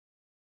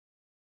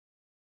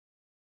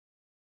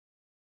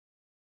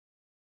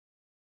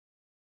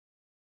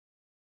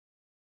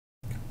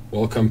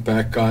Welcome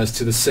back, guys,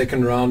 to the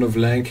second round of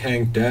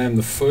Lancang Dam.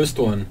 The first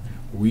one,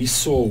 we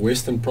saw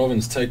Western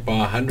Province take by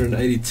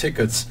 180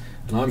 tickets,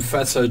 and I'm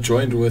Fatso,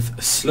 joined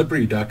with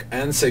Slippery Duck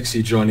and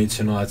Sexy Johnny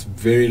tonight.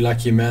 Very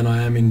lucky man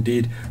I am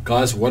indeed.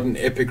 Guys, what an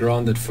epic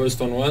round that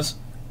first one was.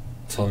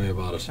 Tell me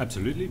about it.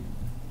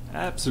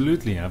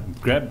 Absolutely.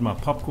 I've grabbed my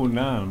popcorn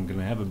now. I'm going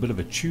to have a bit of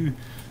a chew,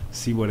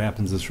 see what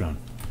happens this round.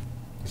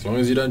 As long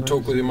as you don't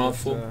talk with your mouth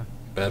full.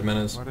 Bad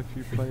manners. Quite a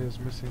few players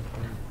missing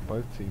from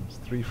both teams.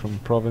 3 from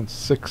Province,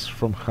 6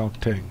 from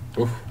Gauteng.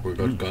 Oof, we've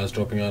got guys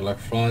dropping out like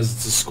flies.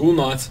 It's a school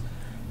night,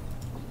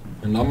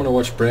 and I'm gonna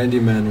watch Brandy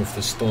Man with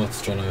the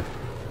starts, Jono.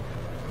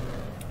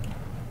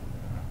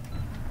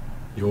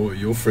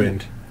 Your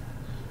friend.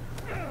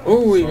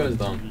 Oh, he goes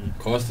down.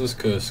 Caster's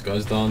Curse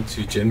goes down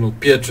to General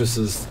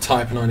Beatrice's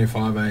Type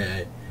 95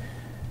 AA.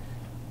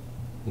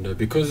 And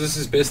because this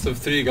is best of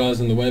 3, guys,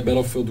 and the way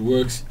Battlefield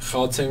works,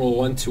 Gauteng will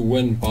want to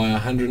win by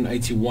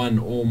 181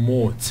 or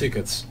more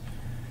tickets.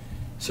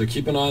 So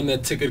keep an eye on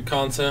that ticket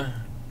counter.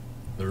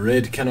 The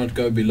red cannot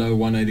go below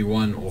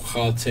 181, or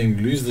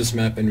Gauteng lose this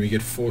map and we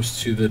get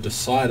forced to the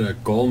decider,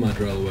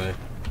 Golmud Railway.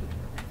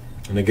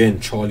 And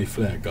again, Charlie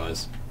Flag,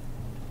 guys.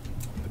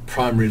 The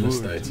prime real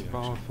estate. It's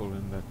powerful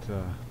in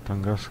that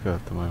Tunguska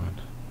at the moment.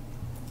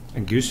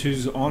 And guess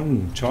who's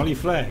on Charlie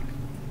Flag?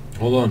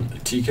 Hold on,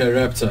 TK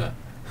Raptor.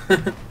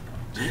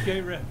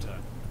 TK Raptor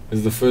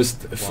is the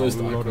first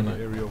a lot icon.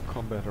 of aerial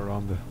combat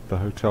around the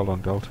hotel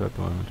on Delta at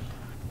the moment.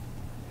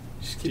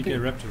 TK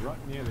Raptor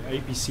right near the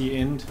APC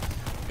end.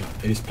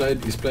 He's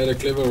played a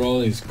clever role.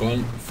 He's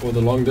gone for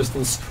the long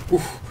distance.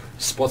 Oof,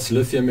 spots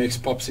Lithium X,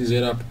 pops his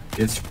head up,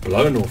 gets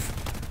blown off.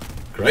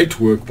 Great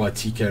work by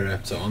TK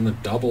Raptor on the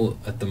double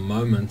at the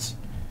moment.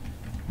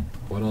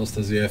 What else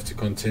does he have to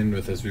contend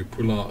with as we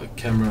pull our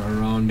camera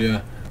around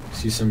here?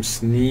 See some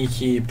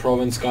sneaky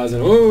Province guys,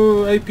 and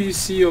oh,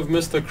 APC of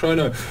Mr.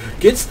 Chrono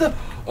gets the,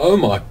 oh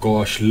my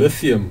gosh,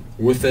 Lithium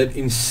with that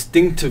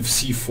instinctive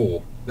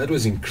C4. That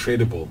was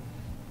incredible.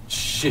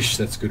 Shish,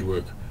 that's good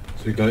work.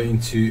 So we go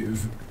into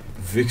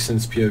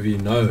Vixen's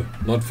POV. No,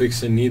 not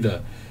Vixen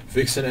neither.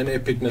 Vixen and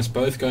Epicness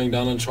both going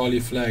down on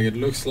Charlie Flag. It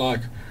looks like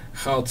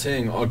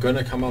Gauteng are going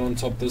to come out on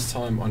top this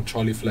time on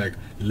Charlie Flag.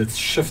 Let's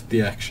shift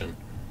the action.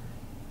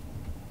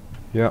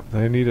 Yeah,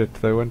 they need it.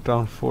 They went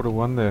down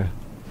 4-1 there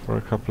for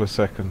a couple of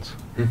seconds.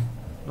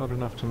 Not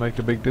enough to make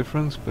a big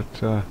difference,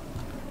 but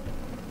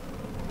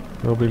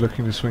they'll be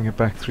looking to swing it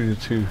back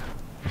 3-2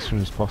 as soon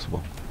as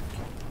possible.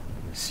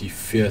 See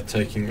Fear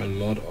taking a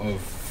lot of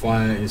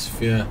fire. Is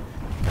Fear,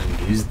 and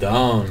he's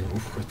down.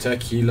 Oof, attack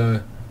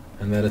helo,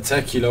 and that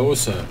attack helo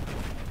also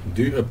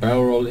do a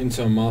barrel roll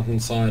into a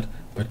mountainside,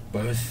 but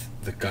both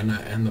the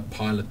gunner and the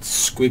pilot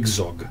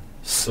squigzog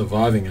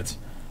surviving it.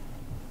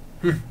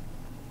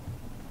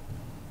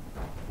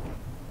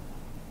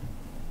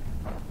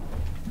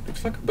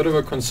 Looks like a bit of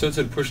a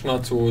concerted push now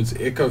towards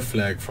Echo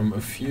Flag from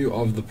a few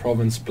of the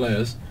Province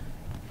players.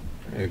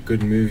 A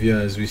good move here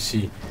as we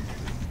see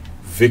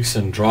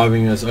Vixen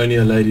driving as only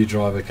a lady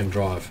driver can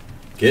drive.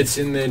 Gets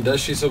in there. Does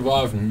she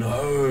survive?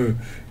 No.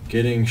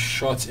 Getting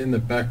shot in the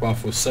back by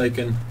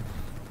Forsaken.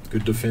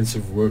 Good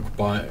defensive work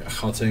by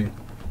Gauteng.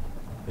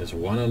 There's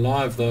one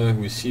alive though.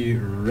 We see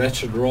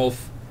Ratchet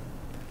Rolf.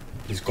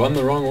 He's gone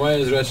the wrong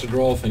way as Ratchet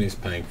Rolf, and he's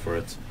paying for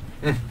it.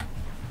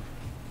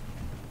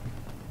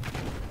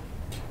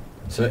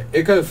 So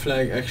Echo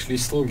Flag actually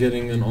still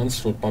getting an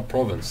onslaught by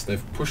Province.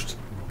 They've pushed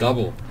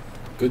double.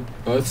 Good,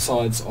 both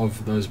sides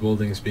of those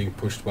buildings being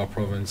pushed by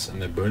Province,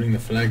 and they're burning the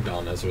flag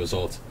down as a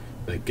result.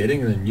 They're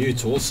getting the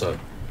newt also.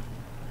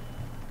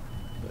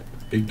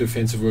 Big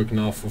defensive work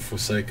now for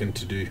Forsaken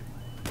to do.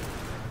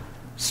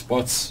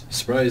 Spots,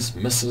 sprays,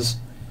 misses.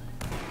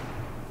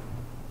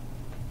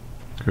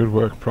 Good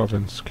work,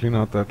 Province. Clean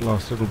out that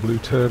last little blue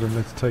turd and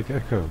let's take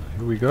Echo.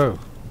 Here we go.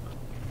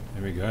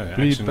 There we go.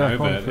 Bleed back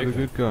on for the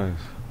good guys.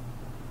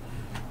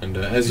 And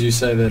as you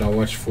say that, I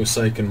watched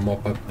Forsaken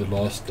mop up the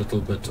last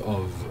little bit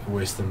of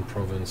Western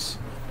Province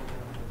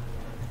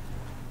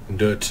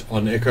dirt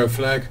on Echo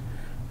Flag,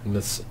 and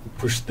let's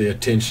push the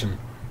attention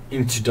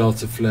into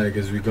Delta Flag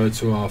as we go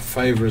to our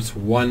favourite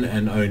one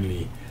and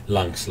only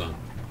Lancang,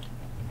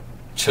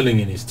 chilling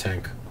in his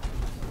tank.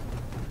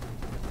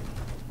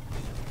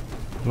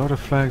 A lot of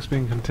flags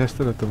being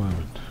contested at the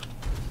moment.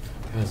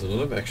 There's a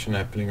lot of action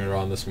happening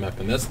around this map,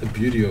 and that's the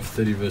beauty of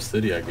 30 vs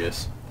 30, I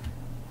guess.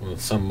 Well,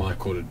 some might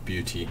call it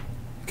beauty,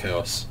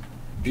 chaos.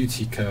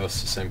 Beauty, chaos,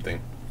 same thing.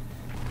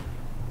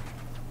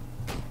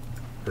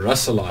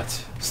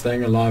 Russellite,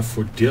 staying alive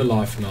for dear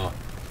life now.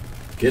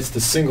 Gets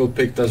the single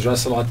pick, does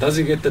Russellite. Does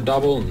he get the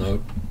double?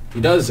 No. He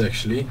does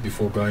actually,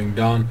 before going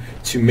down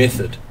to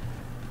Method.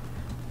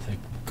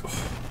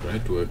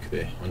 Great work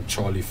there on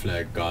Charlie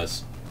Flag,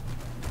 guys.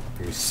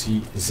 We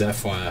see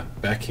Zafire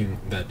backing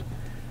that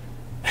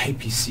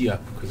APC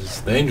up because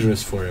it's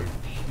dangerous for him.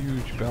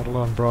 Huge battle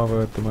on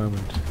Bravo at the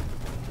moment.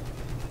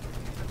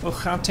 Well,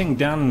 Gauteng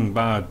down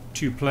by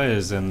 2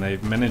 players, and they're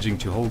managing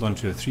to hold on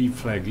to a 3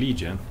 flag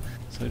lead, yeah?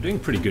 So they're doing a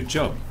pretty good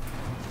job.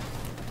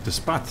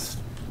 Despite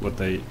what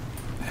they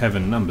have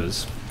in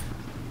numbers.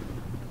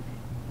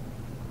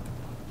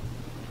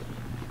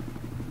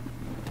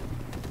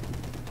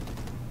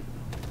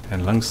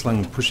 And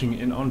Lancang pushing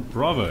in on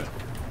Bravo.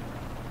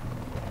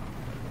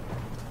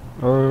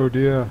 Oh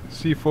dear,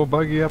 C4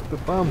 buggy up the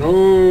bum.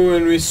 Oh,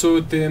 and we saw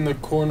it there in the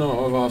corner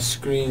of our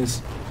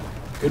screens.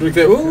 Good work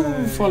there.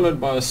 Oh, followed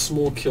by a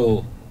small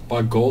kill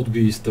by Gold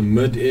Beast, the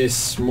mid-air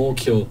small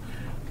kill.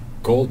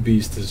 Gold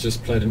Beast has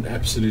just played an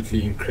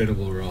absolutely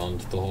incredible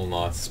round the whole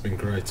night. It's been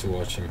great to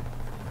watch him.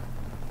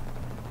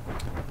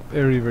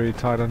 Very, very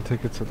tight on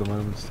tickets at the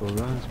moment still,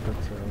 guys, but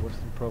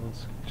Western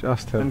Province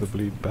just have the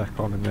bleed back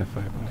on in their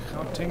favour.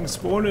 Gauteng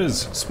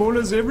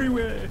spawners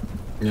everywhere.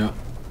 Yeah,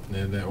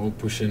 they're all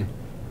pushing.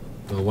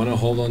 They'll want to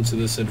hold on to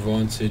this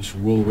advantage,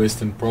 will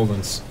Western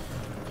Province.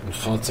 And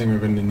Gauteng are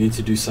going to need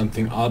to do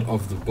something out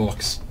of the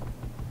box.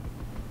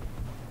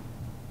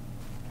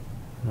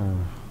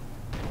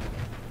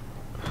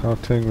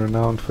 Gauteng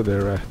renowned for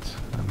their rats,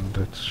 and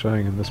it's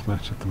showing in this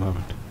match at the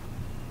moment.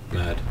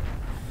 Mad.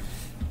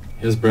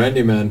 Here's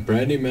Brandyman.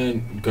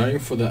 Brandyman going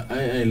for the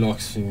AA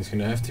locks. He's going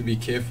to have to be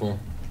careful.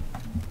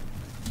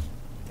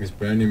 Here's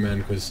Brandyman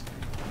because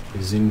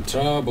he's in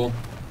trouble.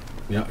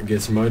 Yeah,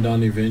 gets mowed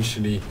down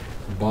eventually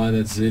by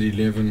that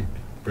Z11.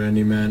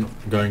 Brandyman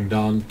going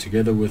down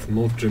together with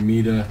Milk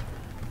Dramida.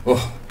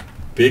 Oh,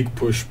 big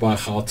push by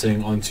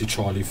Gauteng onto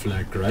Charlie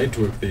Flag. Great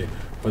work there.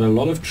 But a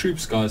lot of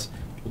troops, guys.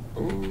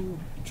 Oh,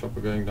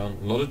 chopper going down.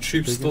 A lot of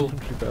troops Big still.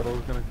 infantry battle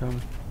is going to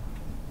come.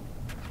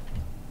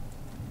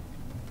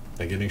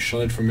 They're getting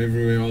shot at from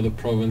everywhere, all the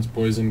province,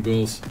 boys and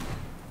girls.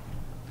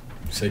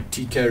 Say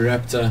TK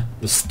Raptor,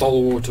 the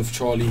stalwart of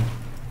Charlie.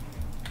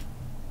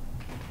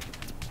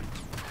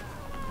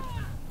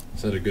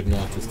 Is that a good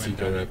night, this TK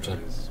Raptor?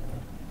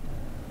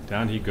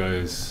 Down he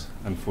goes.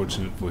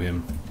 Unfortunate for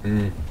him.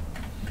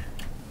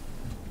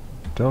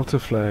 Delta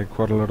Flag,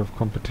 quite a lot of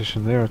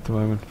competition there at the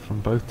moment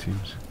from both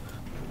teams.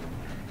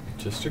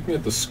 Just looking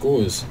at the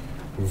scores,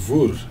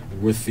 Vur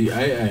with the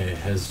AA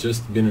has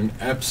just been an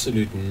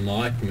absolute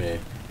nightmare.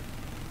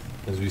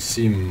 As we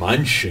see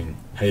munching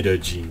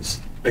Hado Jeans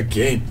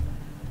again.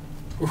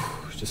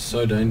 Oof, just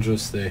so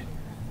dangerous there.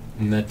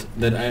 And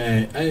that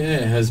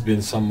AA has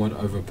been somewhat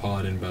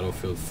overpowered in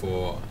Battlefield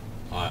 4,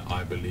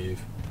 I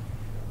believe.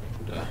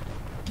 And, I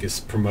guess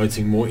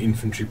promoting more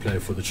infantry play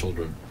for the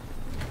children.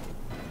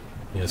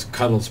 Here's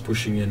Cuddles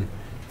pushing in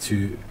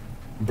to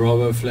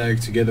Bravo Flag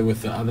together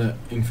with the other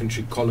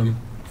infantry column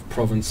of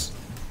Province.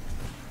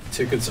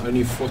 Tickets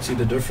only 40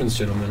 the difference,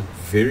 gentlemen.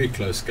 Very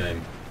close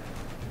game.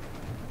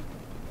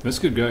 This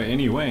could go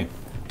any way.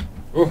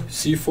 Oh,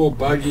 C4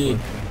 buggy.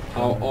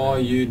 How are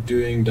you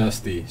doing,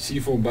 Dusty?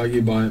 C4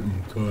 buggy by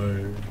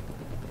Mko.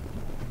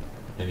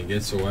 And he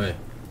gets away.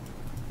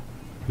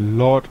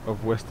 Lot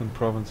of Western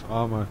Province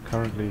armor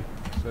currently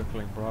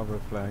circling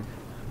Bravo Flag.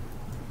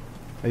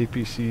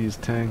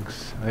 APCs,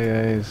 tanks,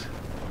 AAs.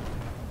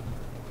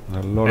 And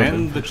a lot of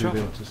And the infantry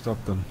there chopper. to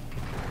stop them.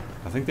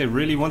 I think they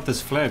really want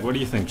this flag. What do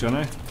you think,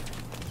 Jono?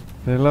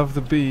 They love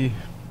the B.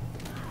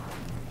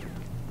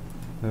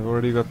 They've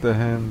already got their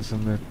hands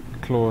and their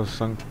claws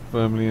sunk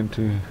firmly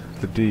into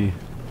the D.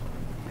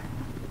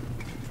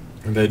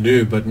 They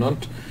do, but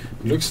not.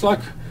 Looks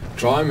like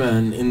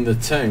Dryman in the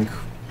tank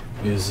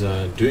is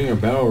doing a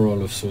barrel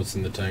roll of sorts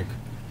in the tank.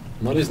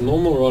 Not his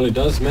normal roll. He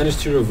does manage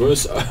to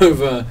reverse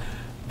over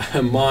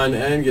a mine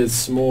and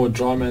gets more.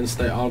 Dryman,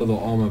 stay out of the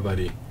armor,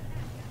 buddy.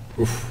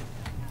 Oof.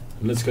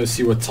 Let's go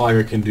see what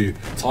Tiger can do.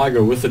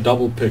 Tiger with a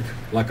double pick,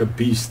 like a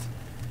beast.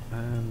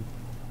 And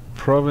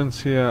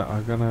Province here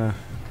are gonna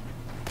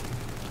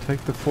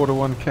take the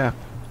 4-1 cap,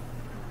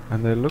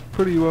 and they look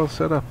pretty well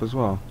set up as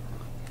well.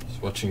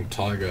 Just watching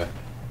Tiger,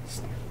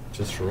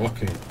 just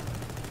rocking.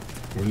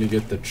 Will he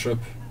get the trip?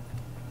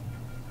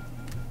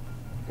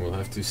 We'll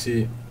have to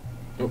see.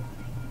 Oh,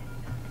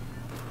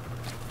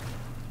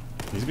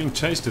 He's being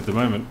chased at the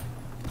moment.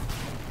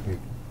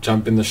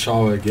 jump in the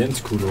shower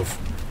against Kulov.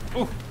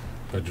 Oh.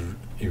 But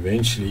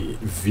eventually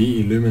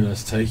V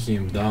Illuminus taking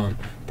him down.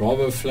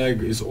 Bravo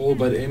Flag is all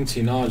but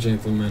empty now,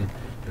 gentlemen.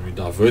 And we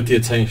divert the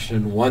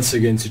attention once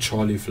again to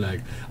Charlie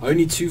Flag.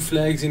 Only 2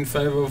 flags in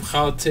favor of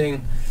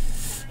Gauteng.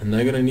 And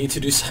they're going to need to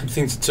do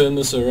something to turn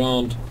this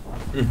around.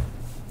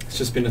 It's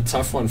just been a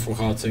tough one for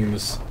Gauteng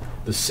this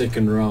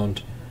second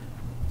round.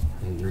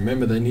 And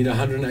remember, they need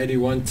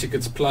 181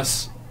 tickets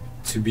plus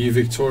to be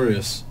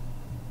victorious.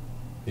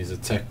 These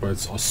attack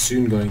boats are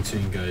soon going to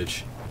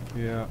engage.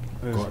 Yeah,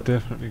 there's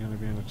definitely going to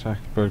be an attack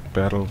boat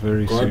battle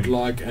very soon.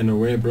 Godlike and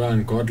Awebra,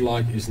 and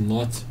Godlike is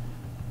not...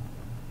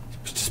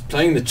 Just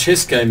playing the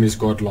chess game is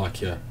Godlike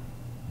here.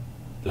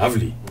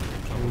 Lovely.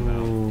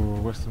 Oh,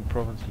 Western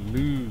Province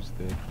lose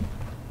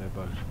their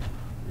boat.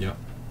 Yeah,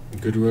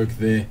 good work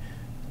there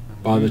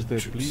And by lose the their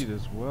troops. bleed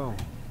as well.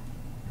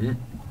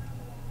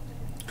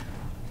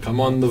 Come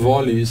on, the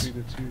volleys.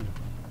 3-2.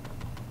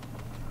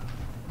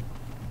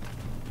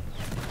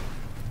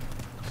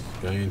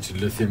 Going into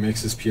Lithium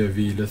X's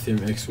POV.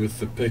 Lithium X with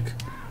the pick.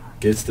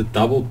 Gets the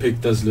double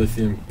pick, does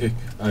Lithium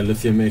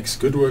X.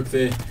 Good work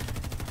there.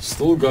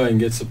 Still going,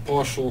 gets a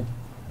partial.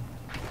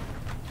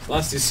 It's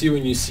nice to see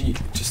when you see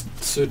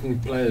just certain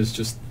players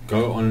just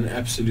go on an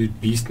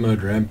absolute beast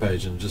mode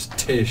rampage and just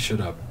tear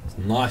shit up. It's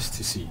nice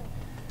to see.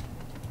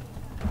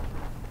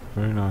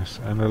 Very nice.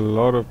 And a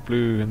lot of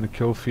blue in the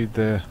kill feed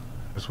there.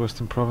 As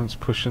Western Province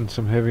pushing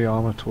some heavy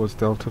armor towards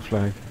Delta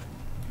flag.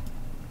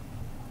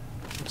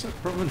 Looks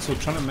like Province are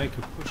trying to make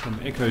a push on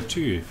Echo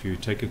too, if you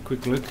take a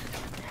quick look.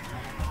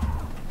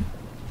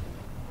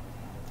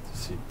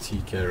 See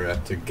TK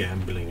Raptor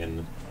gambling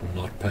and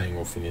not paying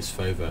off in his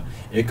favor.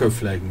 Echo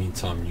flag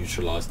meantime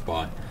neutralized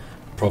by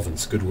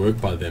Province. Good work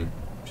by them,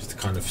 just to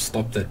kind of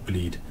stop that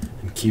bleed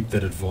and keep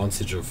that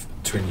advantage of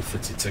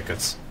 20-30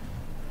 tickets.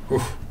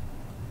 Oof.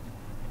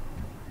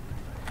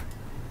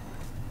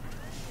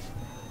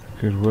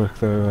 Good work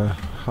though.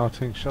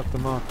 Gauteng shut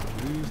them out.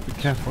 Lose the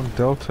cap on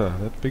Delta.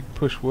 That big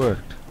push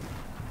worked.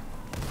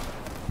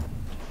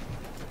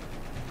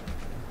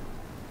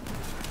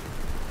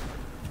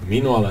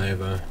 Meanwhile,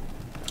 however,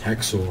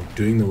 Hacksaw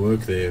doing the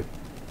work there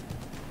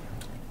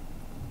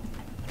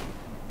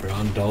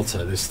around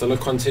Delta. There's still a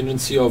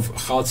contingency of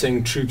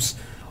Gauteng troops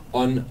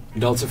on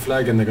Delta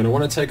flag, and they're going to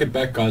want to take it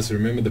back, guys.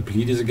 Remember, the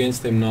bleed is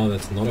against them now.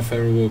 That's not a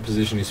favorable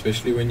position,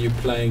 especially when you're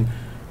playing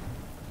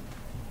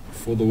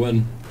for the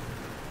win.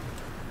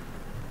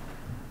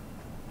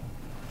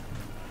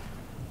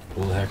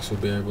 Will Hacksaw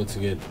be able to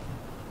get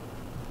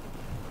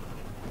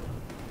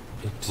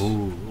it?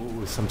 Oh,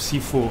 some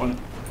C4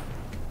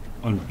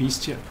 on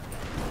Beast here.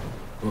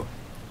 Oh.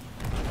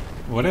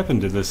 What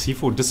happened? Did the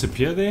C4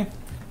 disappear there?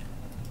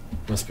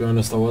 Must be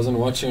honest, I wasn't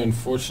watching,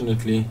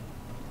 unfortunately.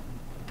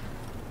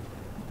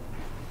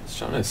 Just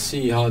trying to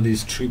see how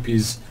these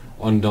troopies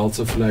on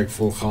Delta flag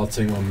for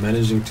Gauteng are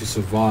managing to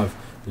survive.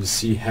 You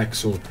see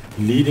Hacksaw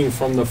leading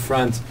from the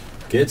front,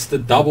 gets the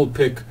double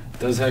pick.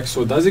 Does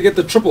Hacksaw? Does he get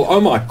the triple?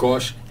 Oh my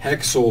gosh,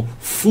 Hacksaw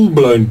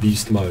full-blown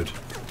beast mode.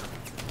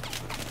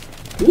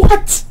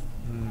 What?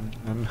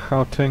 And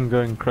Gauteng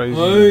going crazy.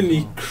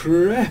 Holy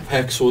crap,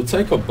 Hacksaw,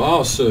 take a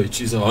bow, sir.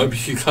 Jeez, I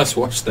hope you guys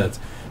watched that.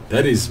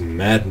 That is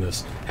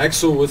madness.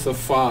 Hacksaw with a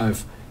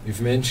 5,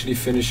 eventually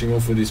finishing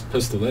off with his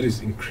pistol. That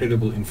is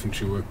incredible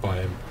infantry work by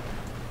him.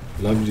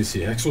 Lovely to see.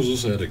 Hacksaw's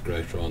also had a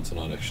great round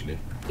tonight, actually.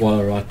 While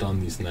I write down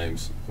these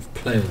names of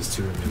players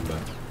to remember.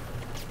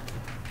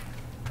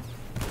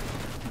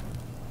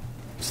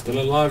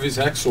 Still alive is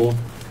Hacksaw.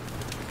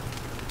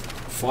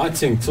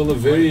 Fighting till the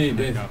very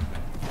death.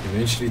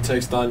 Eventually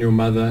takes down your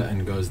mother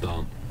and goes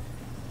down.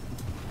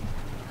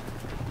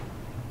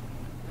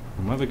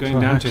 Your mother going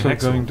down to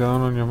Hacksaw. Going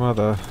down on your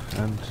mother,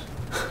 and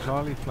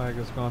Charlie flag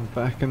has gone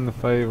back in the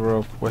favour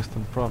of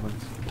Western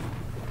Province.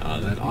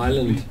 That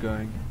island.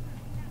 Going.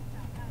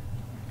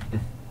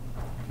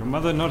 Your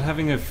mother not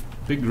having a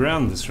big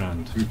round this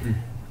round.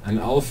 An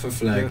alpha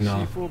flag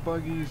now. C4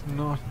 buggy is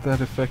not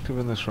that effective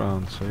in this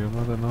round, so your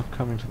mother not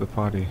coming to the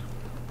party.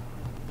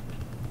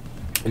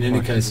 In any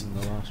case,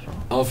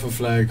 alpha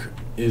flag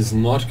is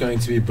not going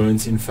to be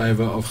burnt in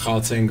favour of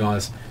Gauteng,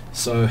 guys.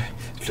 So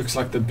it looks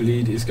like the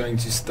bleed is going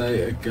to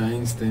stay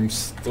against them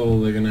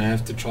still. They're going to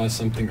have to try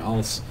something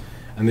else.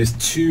 And there's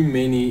too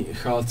many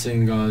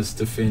Gauteng guys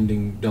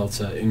defending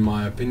Delta, in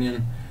my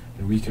opinion.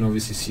 And we can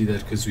obviously see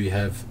that because we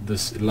have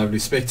this lovely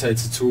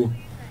spectator tool.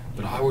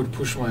 But I would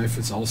push my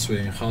efforts elsewhere,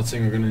 and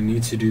Gauteng are going to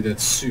need to do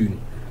that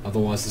soon.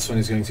 Otherwise this one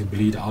is going to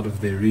bleed out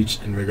of their reach,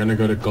 and we're going to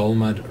go to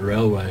Golmud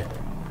Railway,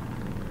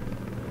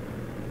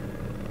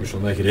 which will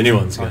make it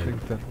anyone's game. I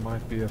think that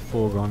might be a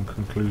foregone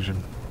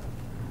conclusion.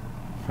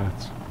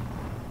 But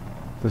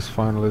this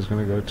final is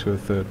going to go to a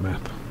third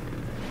map.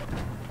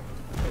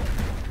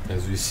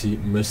 As we see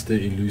Mr.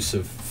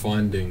 Elusive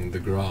finding the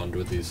ground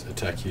with his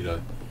attack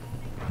helo.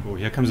 Oh,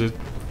 here comes a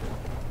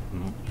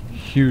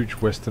huge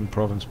Western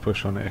Province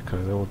push on Echo.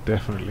 They will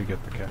definitely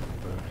get the capital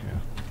bird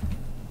here.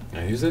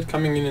 Now who's that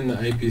coming in the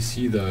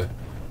APC though?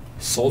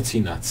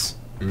 Salty Nuts.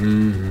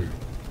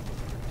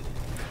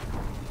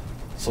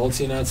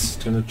 Salty Nuts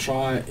gonna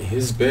try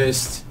his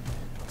best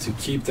to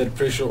keep that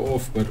pressure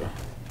off, but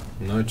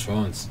no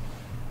chance.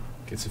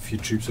 Gets a few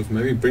troops off,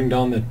 maybe bring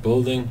down that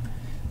building,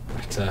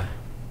 but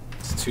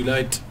it's too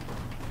late.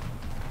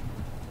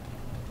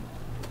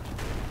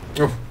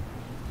 Oh,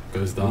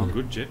 goes down.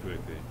 good jet work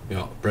there.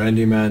 Yeah,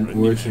 Brandyman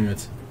working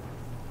it.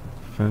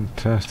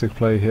 Fantastic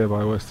play here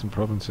by Western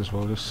Province as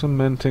well, just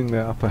cementing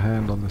their upper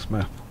hand on this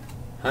map.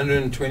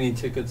 120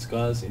 tickets,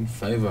 guys, in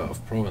favour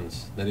of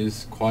Province. That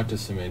is quite a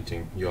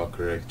cementing. You are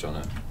correct,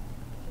 Jono.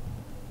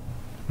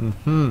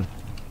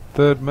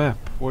 Third map.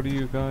 What do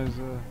you guys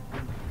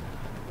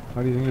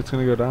how do you think it's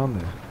going to go down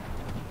there?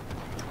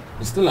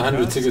 There's still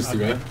 100 tickets to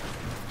go.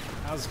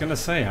 I was going to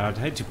say, I'd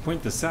hate to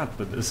point this out,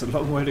 but there's a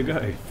long way to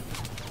go.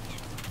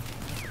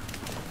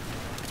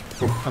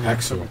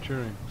 Hacksaw.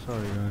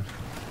 Sorry, guys.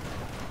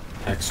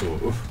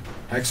 Hacksaw.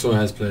 Hacksaw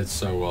has played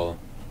so well.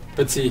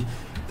 Pity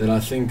that I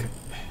think,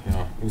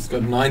 we've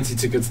got 90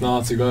 tickets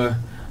now to go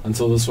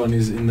until this one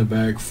is in the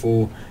bag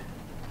for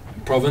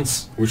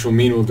Province, which will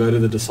mean we'll go to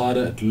the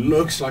decider. It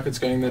looks like it's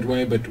going that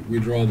way, but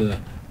we'd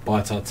rather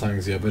bite our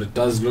tongues here. But it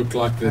does look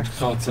like that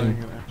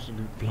Gauteng. An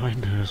absolute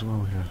blinder as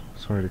well here.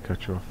 Sorry to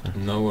cut you off there.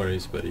 No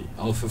worries, buddy.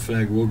 Alpha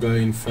flag will go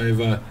in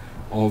favour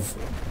of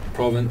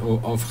Province, or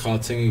of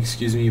Gauteng,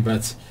 excuse me,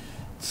 but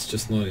it's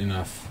just not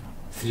enough.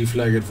 3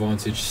 flag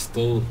advantage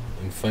still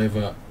in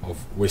favour of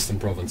Western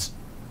Province.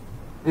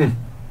 It's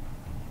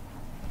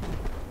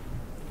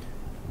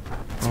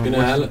been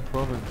a hell.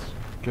 Province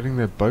getting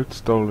their boat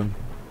stolen,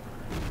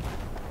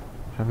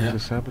 having Yeah. to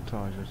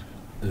sabotage it.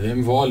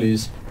 Them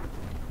volleys.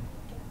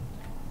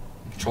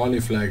 Charlie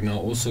flag now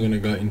also going to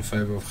go in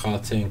favor of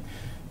Gauteng.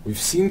 We've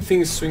seen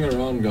things swing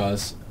around,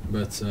 guys,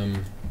 but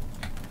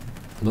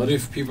not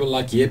if people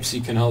like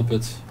Yepsi can help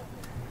it.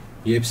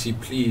 Yepsi,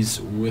 please,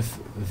 with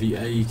the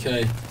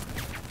AEK.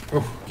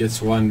 Oh,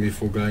 gets one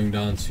before going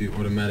down to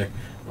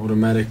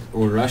automatic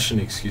or Russian,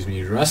 excuse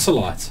me,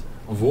 Russelite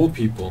of all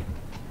people,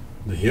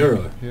 the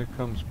hero. Here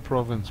comes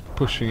Province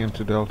pushing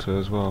into Delta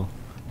as well.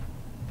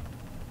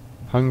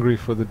 Hungry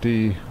for the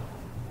D.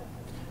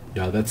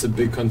 Yeah, that's a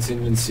big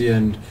contingency,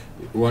 and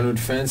one would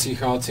fancy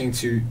Gauteng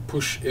to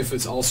push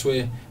efforts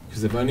elsewhere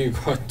because they've only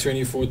got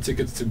 24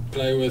 tickets to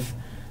play with.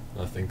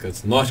 I think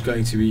that's not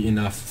going to be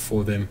enough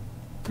for them.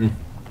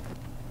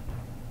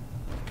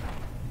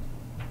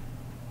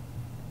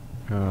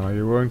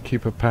 You won't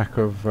keep a pack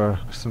of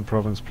Western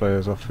Province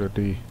players off your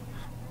D,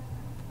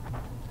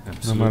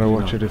 Absolutely no matter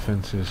what not. your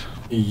defense is.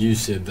 You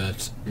said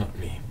that, not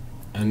me.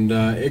 And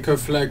Echo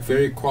Flag,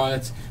 very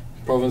quiet.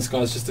 Province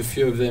guys, just a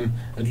few of them.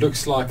 It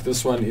looks like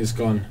this one is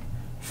gone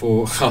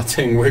for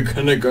Gauteng. We're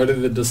going to go to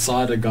the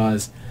decider,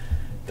 guys.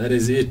 That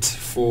is it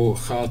for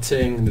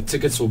Gauteng. The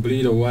tickets will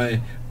bleed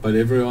away, but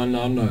everyone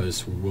now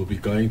knows we will be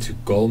going to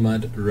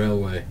Golmud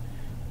Railway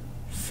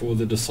for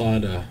the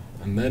decider.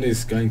 And that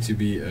is going to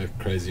be a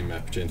crazy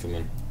map,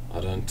 gentlemen.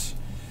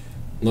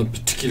 Not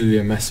particularly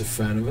a massive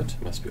fan of it,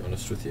 must be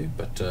honest with you,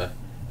 but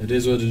it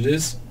is what it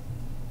is.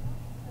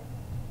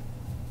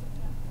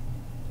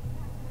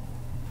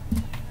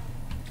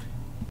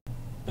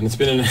 And it's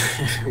been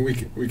we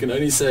can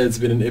only say it's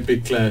been an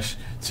epic clash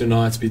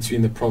tonight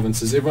between the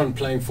provinces. Everyone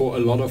playing for a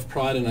lot of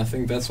pride, and I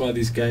think that's why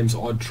these games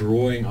are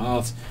drawing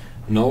out.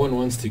 No one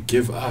wants to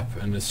give up,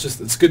 and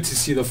it's good to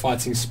see the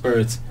fighting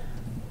spirit.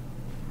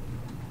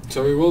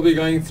 So we will be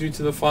going through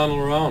to the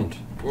final round.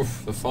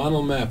 Oof, the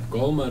final map,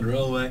 Golmud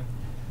Railway.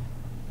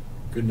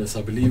 Goodness,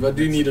 I believe I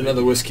do need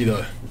another whiskey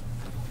though,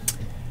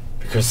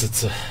 because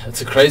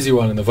it's a crazy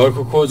one, and the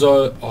vocal cords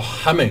are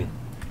humming,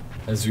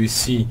 as we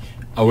see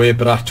Awe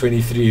Bra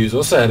 23, who's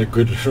also had a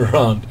good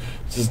round,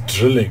 just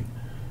drilling.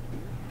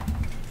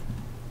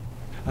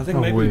 I think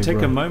maybe we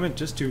take a moment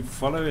just to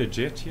follow a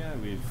jet here.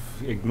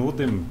 We've ignored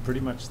them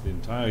pretty much the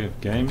entire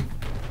game.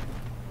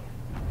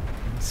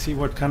 See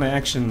what kind of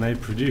action they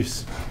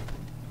produce.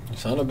 You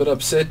sound a bit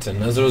upset,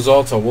 and as a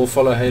result I will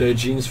follow Hado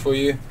Jeans for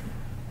you.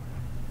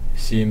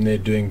 See him there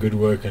doing good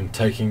work and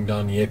taking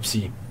down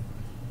Yepsi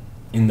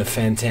in the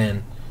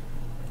Fantan.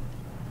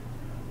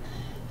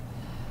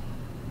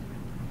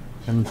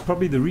 And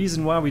probably the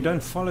reason why we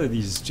don't follow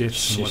these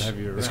jets and what have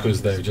you around is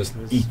because they just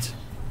eat.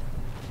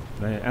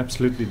 They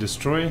absolutely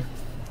destroy,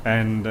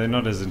 and they're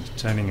not as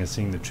entertaining as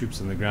seeing the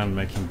troops on the ground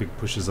making big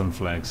pushes on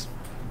flags.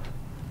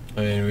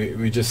 I mean,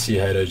 we just see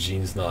Hado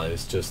Jeans now.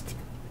 It's just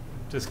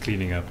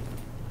cleaning up.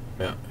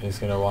 Yeah, he's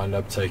going to wind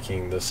up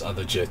taking this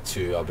other jet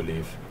too, I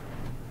believe.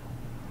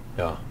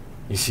 Yeah,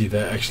 you see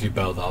they actually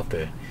bailed out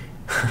there.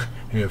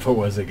 Whoever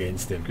was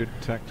against him. Good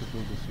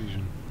tactical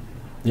decision.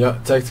 Yeah,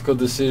 tactical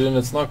decision.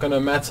 It's not going to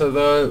matter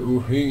though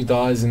who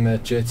dies in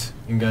that jet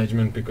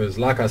engagement, because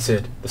like I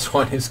said, this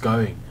one is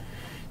going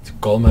to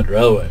Golmud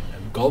Railway.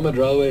 And Golmud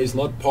Railway is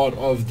not part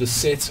of the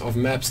set of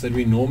maps that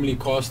we normally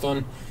cast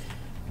on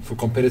for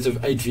competitive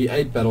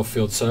 8v8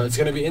 battlefield. So it's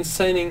going to be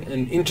entertaining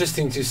and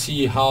interesting to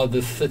see how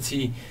the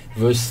 30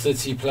 versus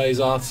 30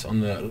 plays out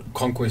on the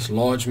Conquest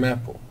large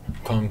map, or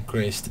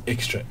Conquest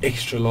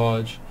extra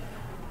large.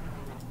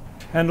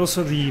 And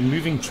also the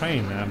moving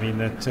train, I mean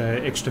that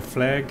extra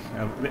flag,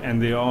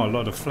 and there are a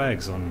lot of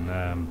flags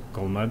on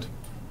Golmud.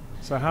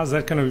 So how's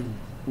that going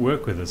to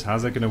work with us?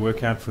 How's that going to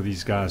work out for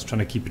these guys trying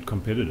to keep it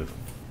competitive?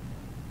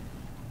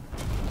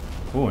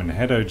 Oh, and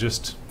Hado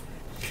just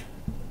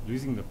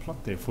losing the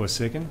plot there for a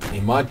second. He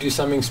might do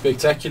something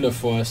spectacular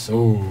for us.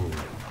 Oh,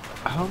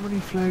 How many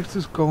flags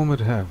does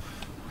Golmud have?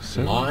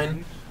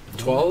 9,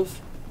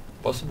 12,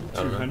 possibly. I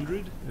don't know.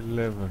 200?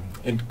 11.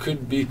 It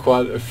could be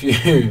quite a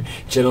few,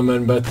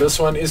 gentlemen, but this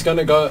one is going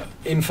to go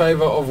in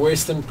favor of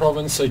Western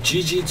Province. So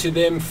GG to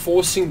them,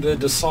 forcing the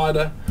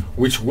decider,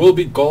 which will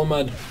be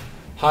Golmud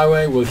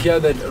Highway. We'll hear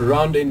that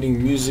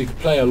round-ending music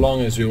play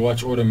along as we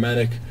watch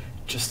Automatic,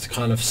 just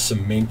kind of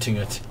cementing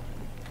it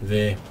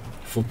there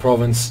for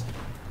Province.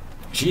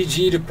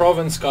 GG to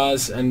Province,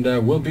 guys, and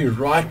we'll be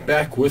right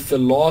back with the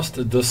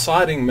last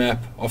deciding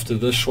map after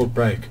this short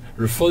break.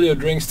 Refill your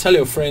drinks, tell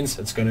your friends,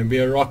 it's going to be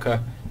a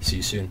rocker. See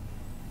you soon.